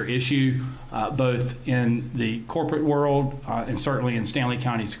a major issue, both in the corporate world and certainly in Stanley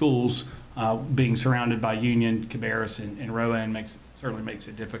County schools. Being surrounded by Union, Cabarrus, and Rowan certainly makes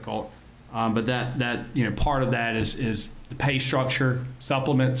it difficult. But that part of that is the pay structure,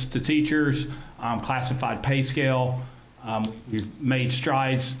 supplements to teachers, classified pay scale. We've made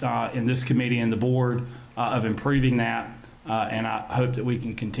strides in this committee and the board of improving that, and I hope that we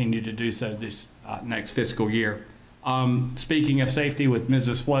can continue to do so this next fiscal year. Speaking of safety with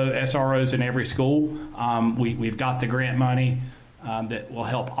Mrs. Flo, SROs in every school, we've got the grant money that will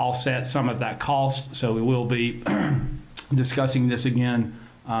help offset some of that cost. So we will be discussing this again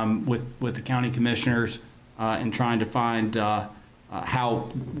with the county commissioners and trying to find how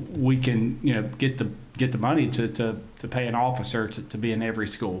we can get the money to pay an officer to be in every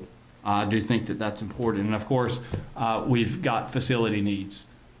school. I do think that that's important. And of course, we've got facility needs.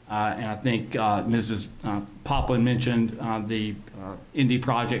 And I think Mrs. Poplin mentioned the Indy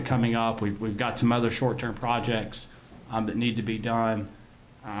project coming up. We've got some other short-term projects that need to be done,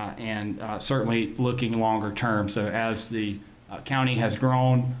 and certainly looking longer term. So as the county has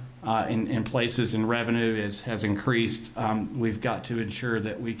grown in places and revenue has increased, we've got to ensure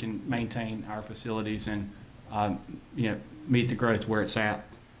that we can maintain our facilities and meet the growth where it's at.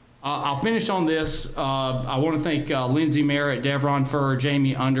 I'll finish on this. I want to thank Lindsay Merritt, Devron Furr,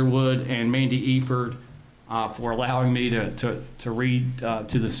 Jamie Underwood, and Mandy Eford for allowing me to read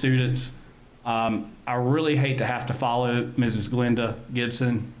to the students. I really hate to have to follow Mrs. Glenda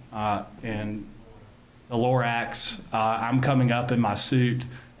Gibson and the Lorax. I'm coming up in my suit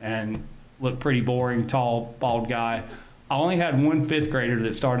and look pretty boring, tall, bald guy. I only had one fifth grader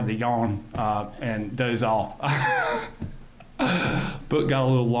that started to yawn and doze off. Book got a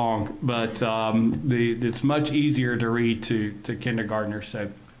little long, but it's much easier to read to kindergartners. So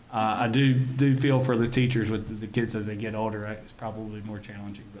I do feel for the teachers with the kids as they get older. It's probably more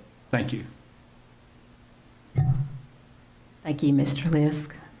challenging, but thank you. Thank you, Mr.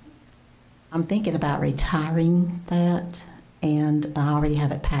 Lisk. I'm thinking about retiring that, and I already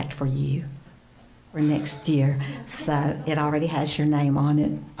have it packed for you for next year. So it already has your name on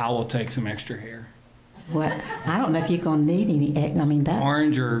it. I will take some extra hair. What? I don't know if you're going to need any. I mean, that's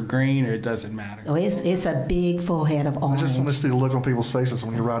orange or green, or it doesn't matter. Oh, it's a big full head of orange. I just want to see the look on people's faces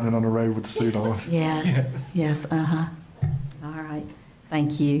when you're riding on the road with the suit on. Yes. All right.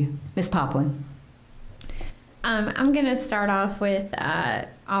 Thank you, Ms. Poplin. I'm going to start off with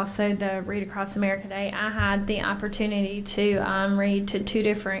also the Read Across America Day. I had the opportunity to read to 2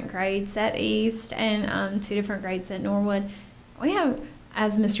 different grades at East and 2 different grades at Norwood. We have,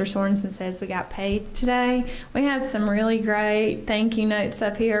 as Mr. Sorensen says, we got paid today. We had some really great thank you notes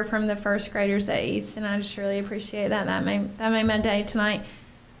up here from the first graders at East, and I just really appreciate that. That made my day tonight.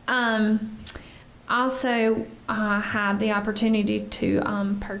 Also had the opportunity to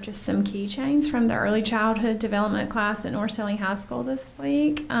purchase some keychains from the early childhood development class at North Stanley High School this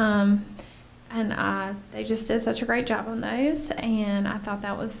week. And they just did such a great job on those, and I thought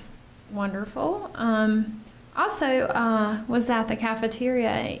that was wonderful. Also was at the cafeteria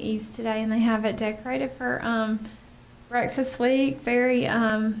at East today, and they have it decorated for breakfast week. Very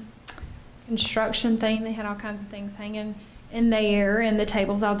construction thing. They had all kinds of things hanging in there, and the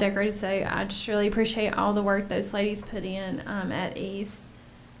tables all decorated. So I just really appreciate all the work those ladies put in at East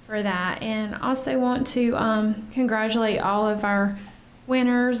for that. And also want to congratulate all of our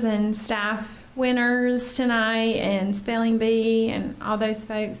winners and staff winners tonight, and Spelling Bee, and all those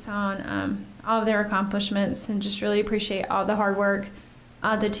folks on all of their accomplishments, and just really appreciate all the hard work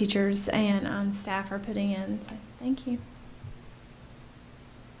the teachers and staff are putting in. So thank you.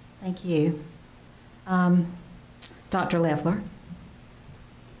 Thank you. Dr. Leffler.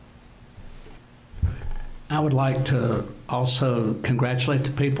 I would like to also congratulate the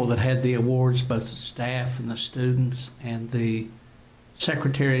people that had the awards, both the staff and the students and the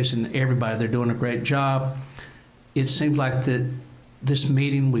secretaries and everybody. They're doing a great job. It seems like that this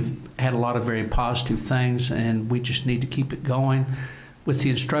meeting, we've had a lot of very positive things, and we just need to keep it going. With the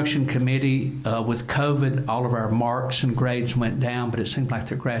instruction committee, with COVID, all of our marks and grades went down, but it seems like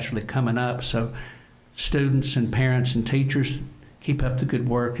they're gradually coming up. So students and parents and teachers, keep up the good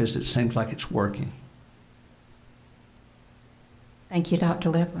work, as it seems like it's working. Thank you, Dr.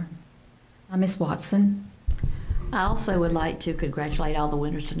 Leffler. Ms. Watson. I also would like to congratulate all the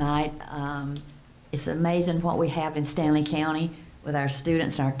winners tonight. It's amazing what we have in Stanley County with our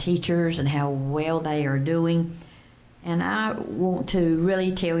students and our teachers and how well they are doing. And I want to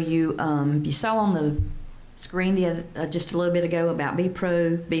really tell you, you saw on the screen just a little bit ago about Be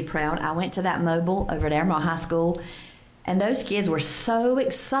Pro, Be Proud. I went to that mobile over at Amarillo High School, and those kids were so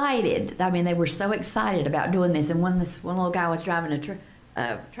excited. I mean, they were so excited about doing this. And this one little guy was driving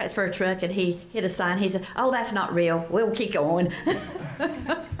a transfer truck, and he hit a sign. He said, "Oh, that's not real. We'll keep going."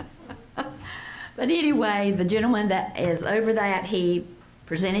 But anyway, the gentleman that is over that, he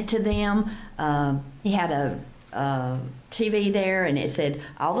presented to them. He had a TV there, and it said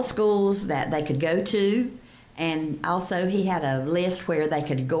all the schools that they could go to. And also he had a list where they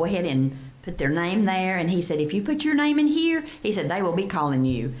could go ahead and put their name there. And he said, if you put your name in here, he said, they will be calling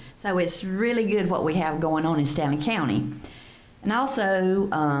you. So it's really good what we have going on in Stanley County. And also,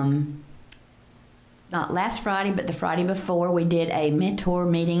 not last Friday, but the Friday before, we did a mentor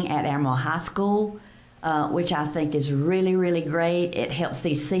meeting at Amarillo High School, which I think is really, really great. It helps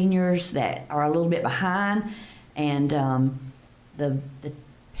these seniors that are a little bit behind, and the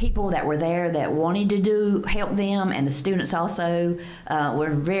people that were there that wanted to help them, and the students also were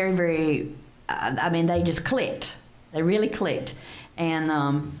very, very, I mean, they just clicked. They really clicked. And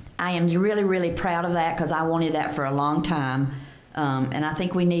I am really, really proud of that, because I wanted that for a long time. And I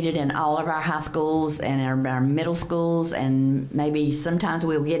think we need it in all of our high schools and our middle schools, and maybe sometimes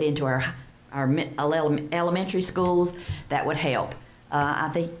we'll get into our elementary schools. That would help. I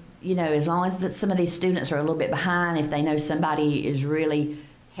think, you know, as long as some of these students are a little bit behind, if they know somebody is really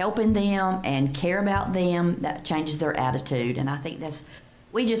helping them and care about them, that changes their attitude. And I think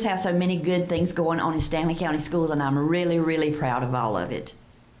we just have so many good things going on in Stanley County schools, and I'm really, really proud of all of it.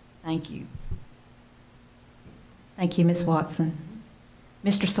 Thank you. Thank you, Ms. Watson.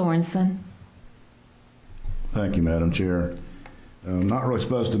 Mr. Sorensen. Thank you, Madam Chair. I'm not really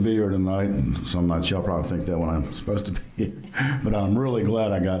supposed to be here tonight, and some nights y'all probably think that when I'm supposed to be here, but I'm really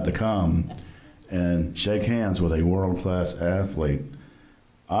glad I got to come and shake hands with a world-class athlete.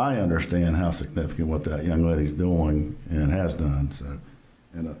 I understand how significant what that young lady's doing and has done. So,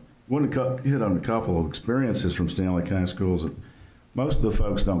 and I want to hit on a couple of experiences from Stanley County Schools that most of the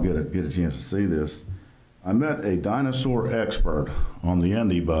folks don't get a chance to see this. I met a dinosaur expert on the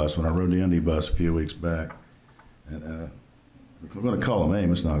Indy bus when I rode the Indy bus a few weeks back. And I'm going to call him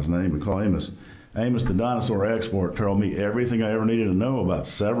Amos, not his name, but call Amos. Amos, the dinosaur expert, told me everything I ever needed to know about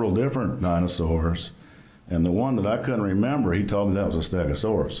several different dinosaurs. And the one that I couldn't remember, he told me that was a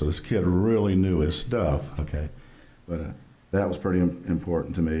Stegosaurus. So this kid really knew his stuff, okay? But that was pretty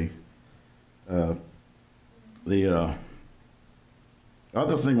important to me. The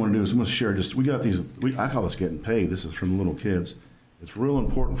other thing I want to do is I'm going to share we got these, I call this getting paid. This is from the little kids. It's real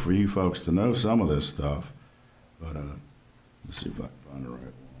important for you folks to know some of this stuff. But let's see if I can find the right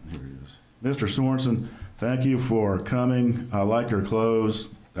one. Here it is. Mr. Sorensen, thank you for coming. I like your clothes.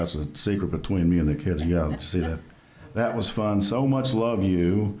 That's a secret between me and the kids. You got to see that. That was fun. So much love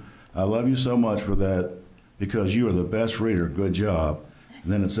you. I love you so much for that, because you are the best reader. Good job.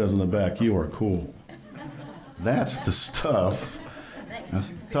 And then it says on the back, you are cool. That's the stuff. I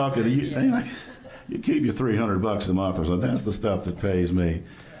was talking to you. You keep your $300 a month or so. That's the stuff that pays me.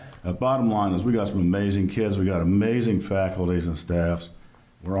 Bottom line is we got some amazing kids. We got amazing faculties and staffs.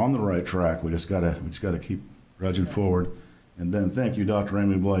 We're on the right track. We just gotta keep trudging forward. And then thank you, Dr.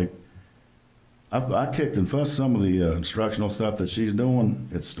 Amy Blake. I kicked and fussed some of the instructional stuff that she's doing.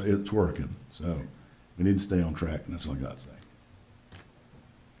 It's working. So we need to stay on track, and that's all I got to say.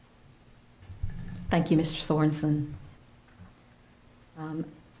 Thank you, Mr. Sorensen.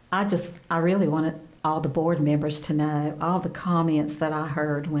 I really wanted all the board members to know all the comments that I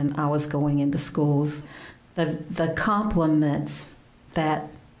heard when I was going into schools, the compliments that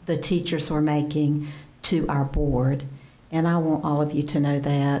the teachers were making to our board. And I want all of you to know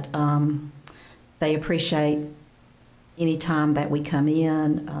that they appreciate any time that we come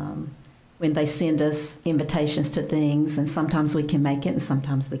in, when they send us invitations to things, and sometimes we can make it and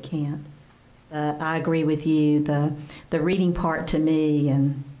sometimes we can't. But I agree with you, the reading part to me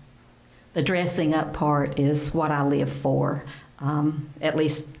and the dressing up part is what I live for, at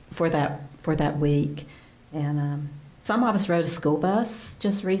least for that week. And some of us rode a school bus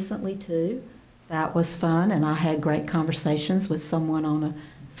just recently too. That was fun, and I had great conversations with someone on a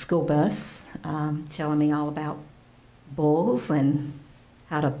school bus, telling me all about bulls and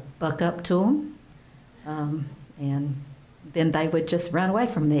how to buck up to them. And then they would just run away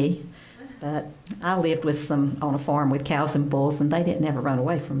from me. but I lived on a farm with cows and bulls, and they didn't ever run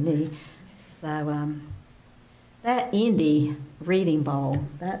away from me. So that Indy Reading Bowl,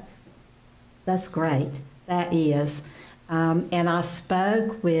 that's great. That is. And I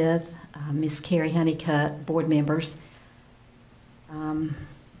spoke with Miss Carrie Honeycutt, board members,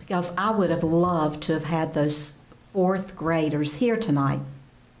 because I would have loved to have had those fourth graders here tonight.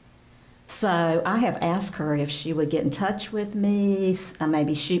 So I have asked her if she would get in touch with me,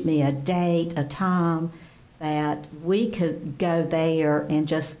 maybe shoot me a date, a time that we could go there and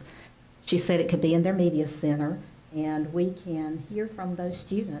she said it could be in their media center, and we can hear from those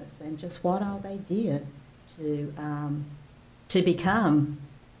students and just what all they did to become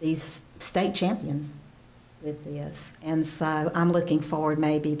these state champions with this. And so I'm looking forward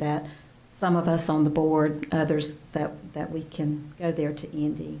maybe that some of us on the board, others, that we can go there to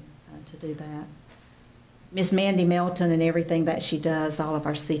Indy to do that. Miss Mandy Melton and everything that she does, all of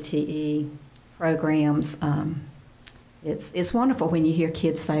our CTE programs, it's wonderful when you hear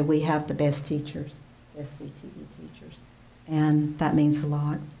kids say we have the best teachers, best CTE teachers, and that means a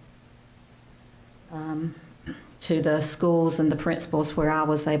lot. To the schools and the principals where I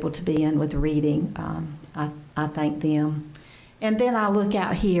was able to be in with reading, I thank them. And then I look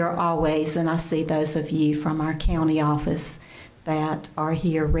out here always and I see those of you from our county office that are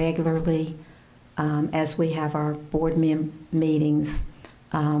here regularly as we have our board meetings,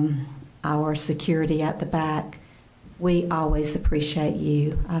 our security at the back. We always appreciate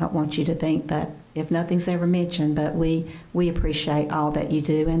you. I don't want you to think that if nothing's ever mentioned, but we appreciate all that you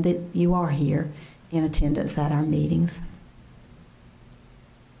do and that you are here in attendance at our meetings.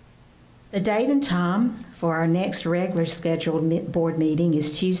 The date and time for our next regular scheduled board meeting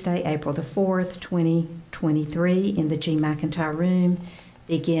is Tuesday, April the 4th, 2023 in the G. McIntyre Room,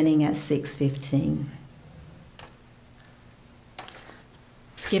 beginning at 6:15.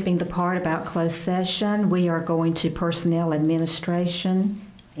 Skipping the part about closed session, we are going to Personnel Administration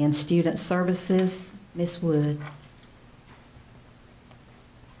and Student Services. Ms. Wood.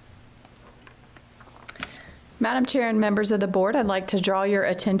 Madam Chair and members of the board, I'd like to draw your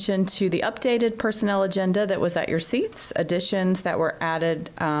attention to the updated personnel agenda that was at your seats. Additions that were added,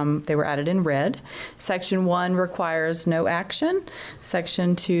 they were added in red. Section 1 requires no action.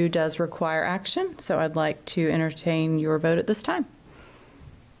 Section 2 does require action. So I'd like to entertain your vote at this time.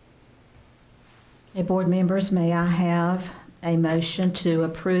 Okay, board members, may I have a motion to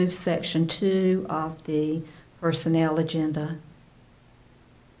approve Section 2 of the personnel agenda?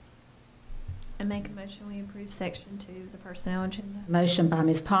 I make a motion we approve Section 2 of the personnel agenda. Motion by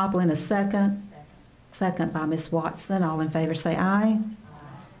Ms. Poplin, a second. Second by Ms. Watson. All in favor say aye.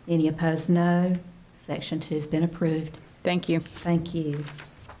 Any opposed, no. Section 2 has been approved. Thank you. Thank you.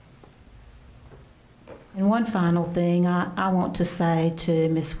 And one final thing I want to say to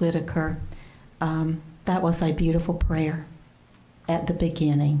Ms. Whitaker, that was a beautiful prayer at the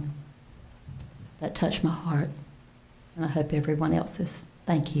beginning that touched my heart, and I hope everyone else's.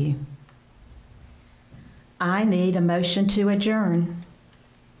 Thank you. I need a motion to adjourn.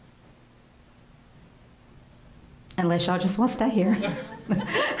 Unless y'all just want to stay here.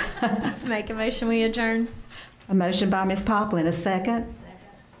 Make a motion we adjourn. A motion by Ms. Poplin, a second.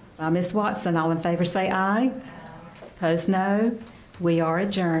 By Ms. Watson. All in favor say aye. Opposed, no. We are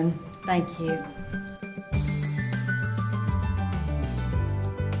adjourned. Thank you.